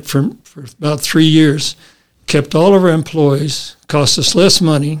ran it for about 3 years, kept all of our employees, cost us less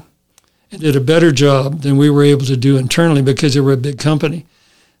money, and did a better job than we were able to do internally because they were a big company.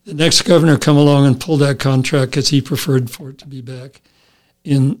 The next governor come along and pulled that contract because he preferred for it to be back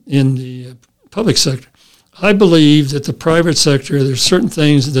in the public sector. I believe that the private sector, there's certain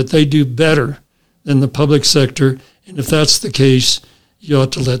things that they do better than the public sector, and if that's the case, you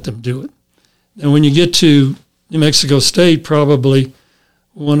ought to let them do it. And when you get to New Mexico State, probably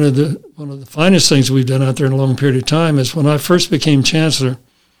one of the finest things we've done out there in a long period of time is when I first became chancellor,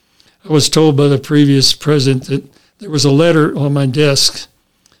 I was told by the previous president that there was a letter on my desk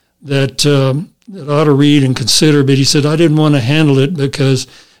that I ought to read and consider, but he said I didn't want to handle it because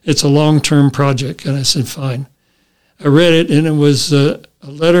it's a long-term project. And I said, fine. I read it, and it was a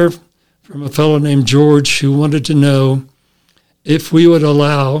letter from a fellow named George who wanted to know if we would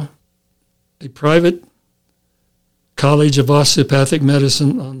allow a private college of osteopathic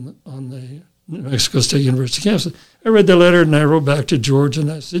medicine on the New Mexico State University campus. I read the letter, and I wrote back to George,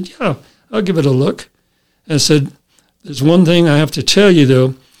 and I said, yeah, I'll give it a look. And I said, there's one thing I have to tell you,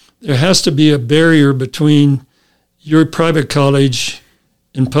 though. There has to be a barrier between your private college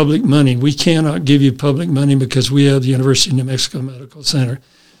and public money. We cannot give you public money because we have the University of New Mexico Medical Center.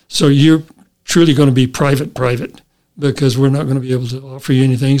 So you're truly going to be private, because we're not going to be able to offer you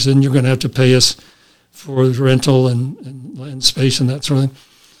anything. So then you're going to have to pay us for the rental and land space and that sort of thing.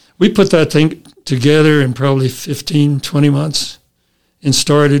 We put that thing together in probably 15, 20 months and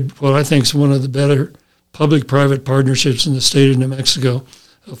started what I think is one of the better public-private partnerships in the state of New Mexico,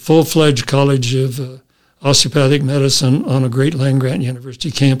 a full-fledged college of osteopathic medicine on a great land-grant university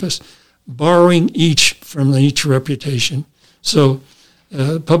campus, borrowing each from each reputation. So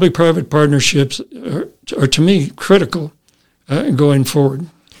public-private partnerships are to me, critical going forward.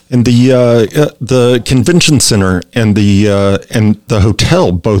 And the convention center and the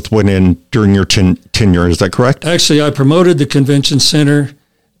hotel both went in during your tenure. Is that correct? Actually, I promoted the convention center,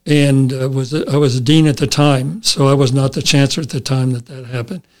 and I was a dean at the time, so I was not the chancellor at the time that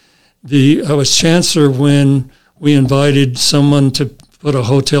happened. I was chancellor when we invited someone to put a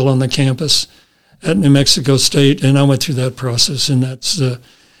hotel on the campus at New Mexico State, and I went through that process. And that's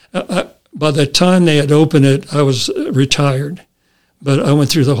by the time they had opened it, I was retired. But I went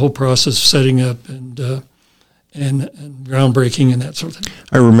through the whole process of setting up and groundbreaking and that sort of thing.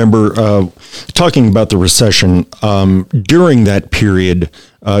 I remember talking about the recession. During that period,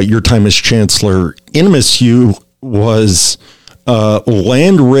 your time as chancellor, NMSU was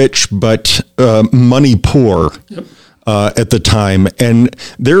land rich but money poor. Yep. At the time, and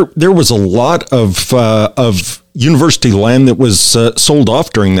there was a lot of university land that was sold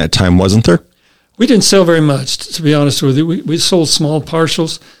off during that time, wasn't there? We didn't sell very much, to be honest with you. We sold small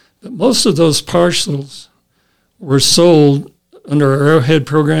parcels, but most of those parcels were sold under our Arrowhead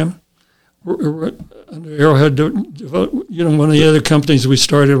program. Under Arrowhead, one of the other companies we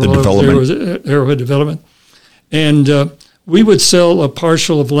started there was Arrowhead Development. And we would sell a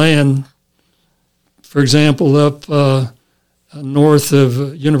parcel of land, for example, up north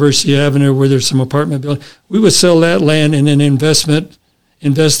of University Avenue where there's some apartment buildings. We would sell that land and then invest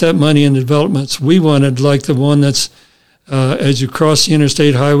that money in developments. We wanted, like the one that's as you cross the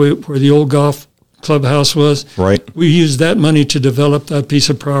interstate highway where the old golf clubhouse was. Right. We used that money to develop that piece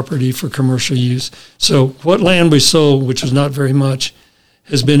of property for commercial use. So what land we sold, which was not very much,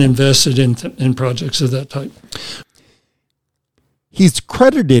 has been invested in projects of that type. He's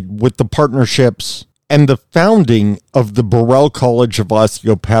credited with the partnerships and the founding of the Burrell College of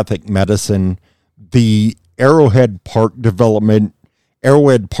Osteopathic Medicine, the Arrowhead Park development,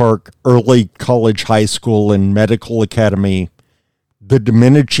 Arrowhead Park Early College High School and Medical Academy, the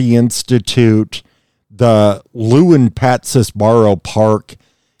Domenici Institute, the Lou and Pat Cisbaro Park,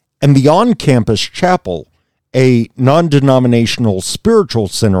 and the on-campus chapel, a non-denominational spiritual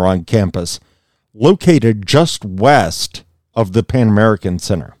center on campus located just west of the Pan American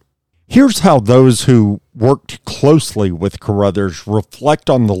Center. Here's how those who worked closely with Carruthers reflect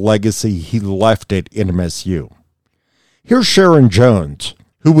on the legacy he left at NMSU. Here's Sharon Jones,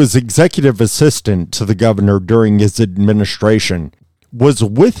 who was executive assistant to the governor during his administration, was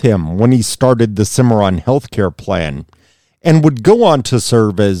with him when he started the Cimarron healthcare plan, and would go on to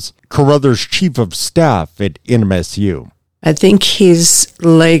serve as Carruthers' chief of staff at NMSU. I think his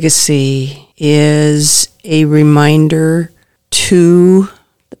legacy is a reminder to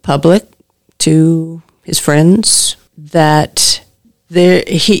the public, to his friends, that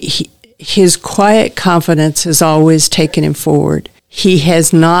his quiet confidence has always taken him forward. He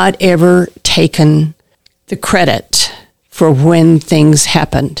has not ever taken the credit for when things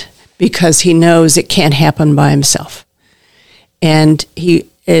happened because he knows it can't happen by himself. And he,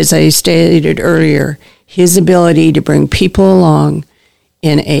 as I stated earlier, his ability to bring people along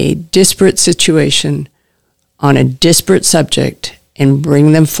in a disparate situation on a disparate subject and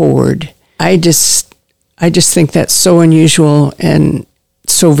bring them forward. I just think that's so unusual and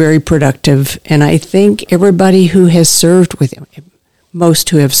so very productive. And I think everybody who has served with him, most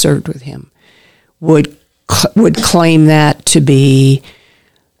who have served with him, would claim that to be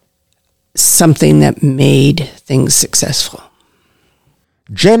something that made things successful.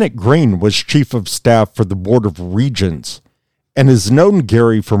 Janet Green was chief of staff for the Board of Regents and has known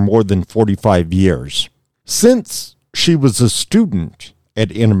Gary for more than 45 years, since she was a student at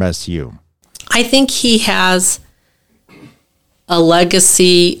NMSU. I think he has a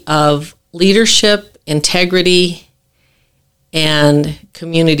legacy of leadership, integrity, and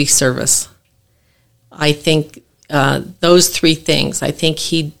community service. I think those three things. I think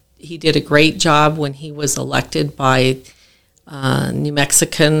he did a great job when he was elected by New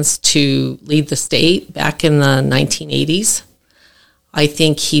Mexicans to lead the state back in the 1980s. I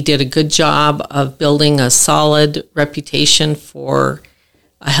think he did a good job of building a solid reputation for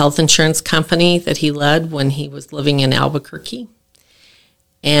a health insurance company that he led when he was living in Albuquerque.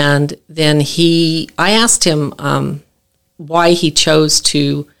 And then I asked him why he chose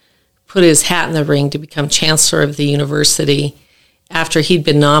to put his hat in the ring to become chancellor of the university after he'd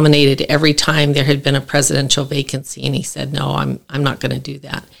been nominated every time there had been a presidential vacancy. And he said, no, I'm not going to do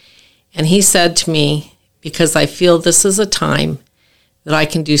that. And he said to me, because I feel this is a time that I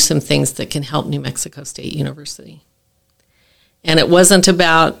can do some things that can help New Mexico State University. And it wasn't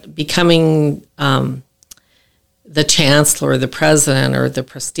about becoming the chancellor or the president or the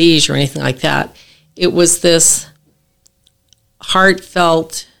prestige or anything like that. It was this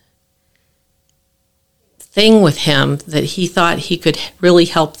heartfelt thing with him that he thought he could really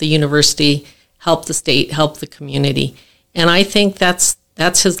help the university, help the state, help the community. And I think that's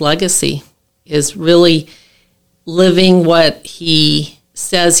his legacy, is really living what he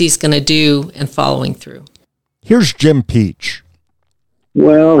says he's going to do and following through. Here's Jim Peach.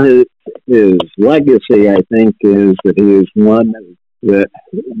 Well, his legacy, I think, is that he is one of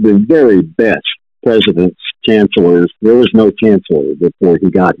the very best presidents, chancellors. There was no chancellor before he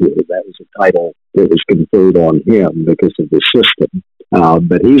got here. That was a title that was conferred on him because of the system.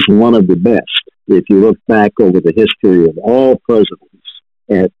 But he's one of the best. If you look back over the history of all presidents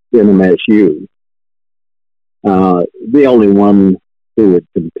at NMSU, the only one who would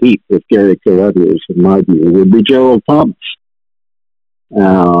compete with Gary Carruthers, in my view, would be Gerald Thomas.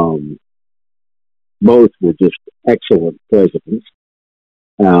 Both were just excellent presidents.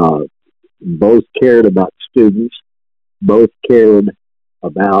 Both cared about students. Both cared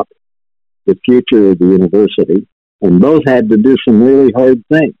about the future of the university. And both had to do some really hard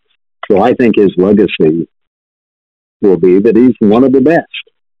things. So I think his legacy will be that he's one of the best.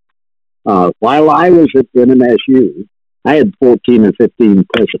 While I was at NMSU, I had 14 or 15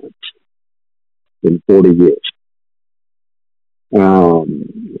 presidents in 40 years.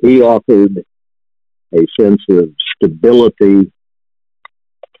 He offered a sense of stability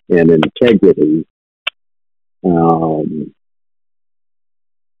and integrity.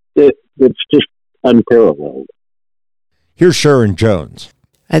 It's just unparalleled. Here's Sharon Jones.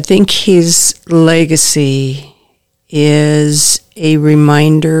 I think his legacy is a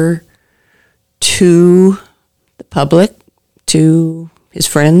reminder to the public, to his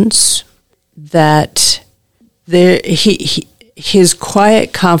friends, that his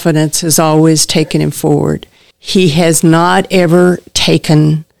quiet confidence has always taken him forward. He has not ever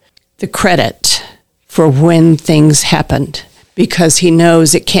taken the credit for when things happened, because he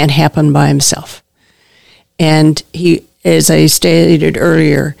knows it can't happen by himself. And he, as I stated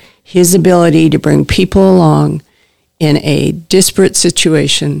earlier, his ability to bring people along in a disparate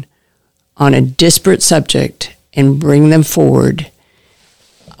situation on a disparate subject and bring them forward,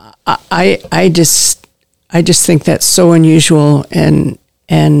 I just think that's so unusual and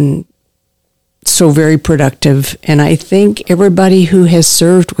so very productive. And I think everybody who has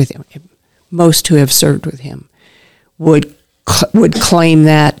served with him, most who have served with him, would claim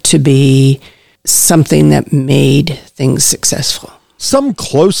that to be something that made things successful. Some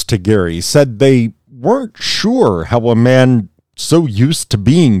close to Gary said they weren't sure how a man so used to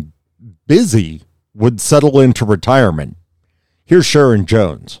being busy would settle into retirement. Here's Sharon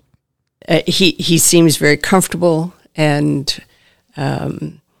Jones. He seems very comfortable and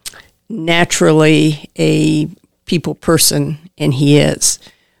naturally a people person, and he is.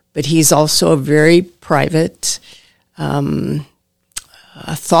 But he's also a very private,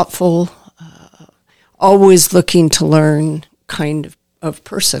 thoughtful, always looking to learn kind of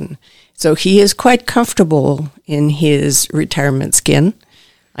person. So he is quite comfortable in his retirement skin,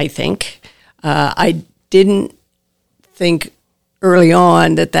 I think. I didn't think early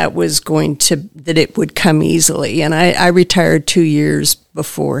on that it would come easily. And I retired 2 years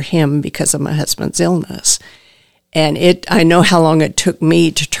before him because of my husband's illness. And I know how long it took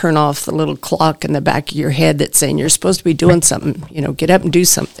me to turn off the little clock in the back of your head that's saying you're supposed to be doing something, get up and do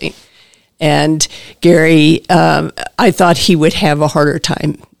something. And Gary, I thought he would have a harder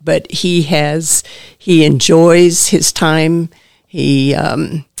time, but he enjoys his time. He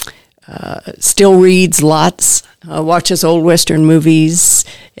still reads lots, watches old Western movies,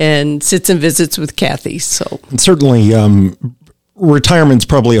 and sits and visits with Kathy. So and certainly, retirement's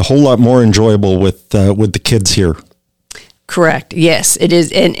probably a whole lot more enjoyable with the kids here. Correct. Yes, it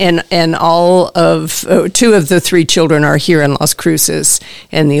is. And all of 2 of the 3 children are here in Las Cruces,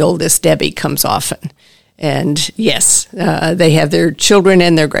 and the oldest, Debbie, comes often. And yes, they have their children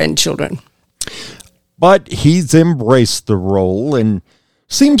and their grandchildren. But he's embraced the role and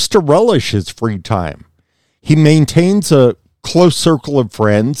seems to relish his free time. He maintains a close circle of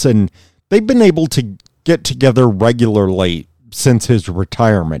friends, and they've been able to get together regularly since his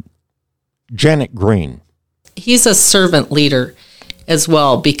retirement. Janet Green. He's a servant leader as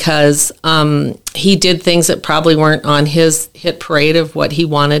well, because he did things that probably weren't on his hit parade of what he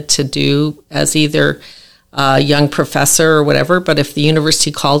wanted to do as either a young professor or whatever. But if the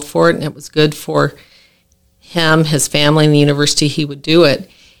university called for it and it was good for him, his family, and the university, he would do it.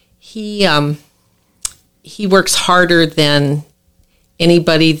 He works harder than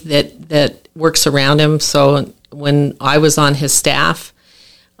anybody that works around him. So when I was on his staff,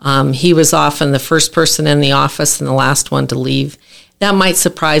 he was often the first person in the office and the last one to leave. That might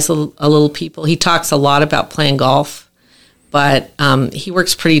surprise a little people. He talks a lot about playing golf, but he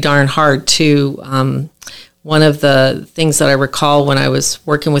works pretty darn hard too. One of the things that I recall when I was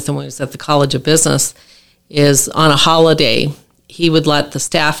working with him when he was at the College of Business is on a holiday, he would let the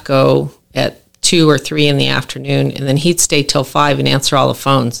staff go at 2 or 3 in the afternoon, and then he'd stay till 5 and answer all the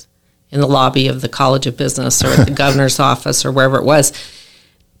phones in the lobby of the College of Business or at the governor's office or wherever it was.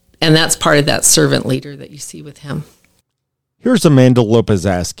 And that's part of that servant leader that you see with him. Here's Amanda Lopez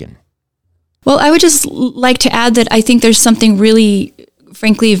asking. Well, I would just like to add that I think there's something really,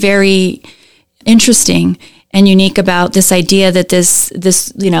 frankly, very interesting and unique about this idea that this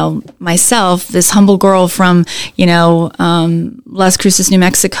myself, this humble girl from, Las Cruces, New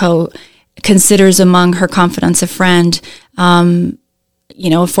Mexico, considers among her confidants a friend, a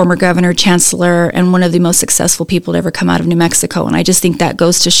former governor, chancellor, and one of the most successful people to ever come out of New Mexico. And I just think that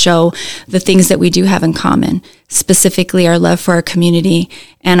goes to show the things that we do have in common, specifically our love for our community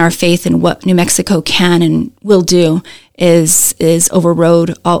and our faith in what New Mexico can and will do is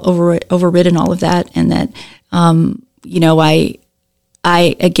overridden all of that. And that,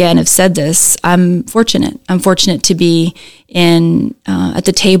 I again have said this, I'm fortunate to be at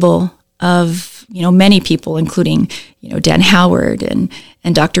the table of, many people, including, Dan Howard and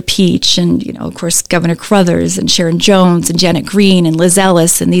Dr. Peach and, of course, Governor Crothers and Sharon Jones and Janet Green and Liz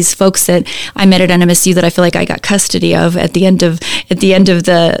Ellis and these folks that I met at NMSU that I feel like I got custody of at the end of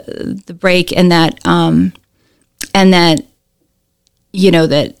the break, and that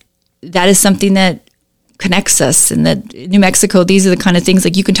is something that connects us, and that New Mexico, these are the kind of things,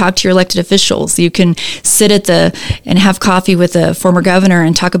 like you can talk to your elected officials, you can sit and have coffee with a former governor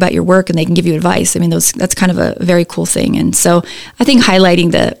and talk about your work, and they can give you advice. I mean, that's kind of a very cool thing. And so I think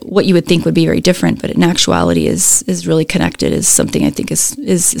highlighting what you would think would be very different, but in actuality is really connected, is something I think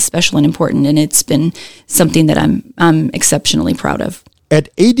is special and important. And it's been something that I'm exceptionally proud of. At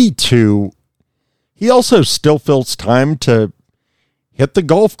 82, he also still feels time to hit the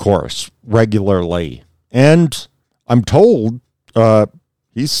golf course regularly. And I'm told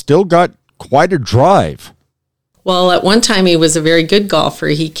he's still got quite a drive. Well, at one time he was a very good golfer.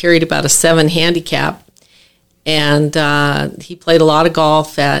 He carried about a 7 handicap, and he played a lot of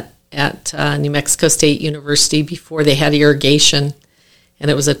golf at New Mexico State University before they had irrigation, and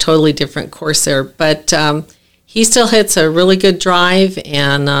it was a totally different course there. But he still hits a really good drive,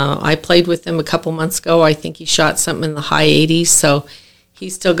 and I played with him a couple months ago. I think he shot something in the high 80s, so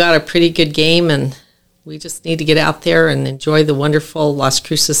he's still got a pretty good game, and we just need to get out there and enjoy the wonderful Las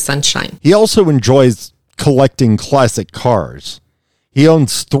Cruces sunshine. He also enjoys collecting classic cars. He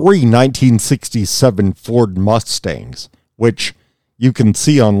owns 3 1967 Ford Mustangs, which you can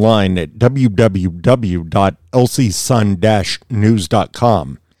see online at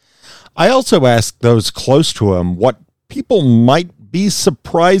www.lcsun-news.com. I also asked those close to him what people might be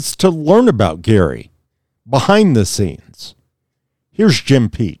surprised to learn about Gary behind the scenes. Here's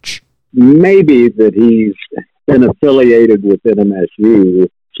Jim Peach. Maybe that he's been affiliated with NMSU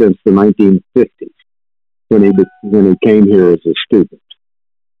since the 1950s when he came here as a student,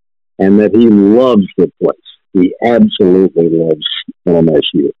 and that he loves the place. He absolutely loves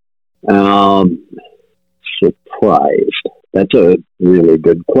LMSU. Surprised. That's a really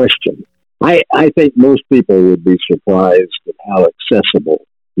good question. I think most people would be surprised at how accessible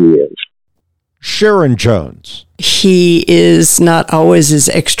he is. Sharon Jones. He is not always as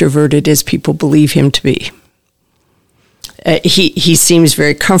extroverted as people believe him to be. He seems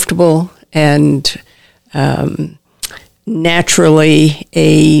very comfortable and naturally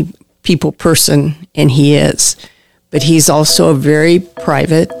a people person, and he is. But he's also a very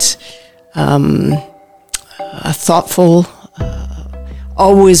private, thoughtful,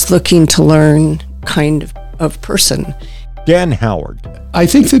 always looking to learn kind of person. Dan Howard. I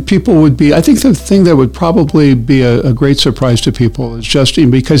think that I think the thing that would probably be a great surprise to people is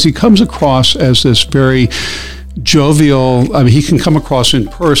Justine, because he comes across as this very jovial. I mean, he can come across in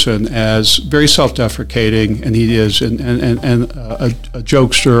person as very self-deprecating, and he is, and a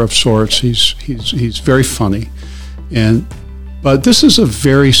jokester of sorts. He's very funny, but this is a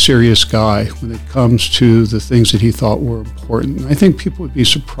very serious guy when it comes to the things that he thought were important. I think people would be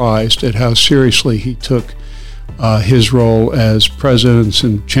surprised at how seriously he took his role as president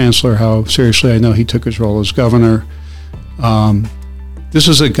and chancellor, how seriously I know he took his role as governor. This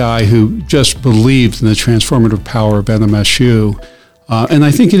is a guy who just believed in the transformative power of NMSU. And I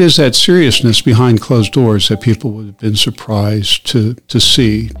think it is that seriousness behind closed doors that people would have been surprised to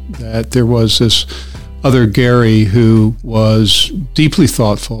see, that there was this other Gary who was deeply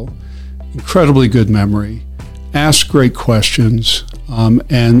thoughtful, incredibly good memory, asked great questions,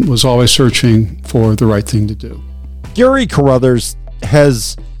 and was always searching for the right thing to do. Gary Carruthers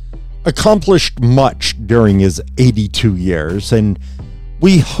has accomplished much during his 82 years, and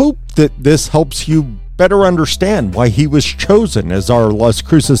we hope that this helps you better understand why he was chosen as our Las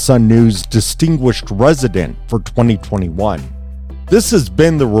Cruces Sun-News Distinguished Resident for 2021. This has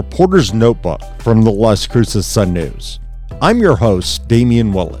been the Reporter's Notebook from the Las Cruces Sun-News. I'm your host,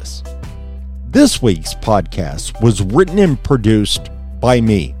 Damian Willis. This week's podcast was written and produced by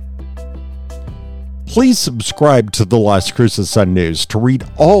me. Please subscribe to the Las Cruces Sun-News to read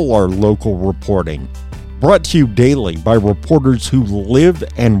all our local reporting, brought to you daily by reporters who live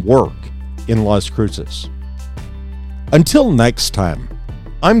and work in Las Cruces. Until next time,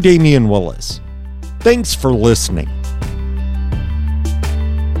 I'm Damian Willis. Thanks for listening.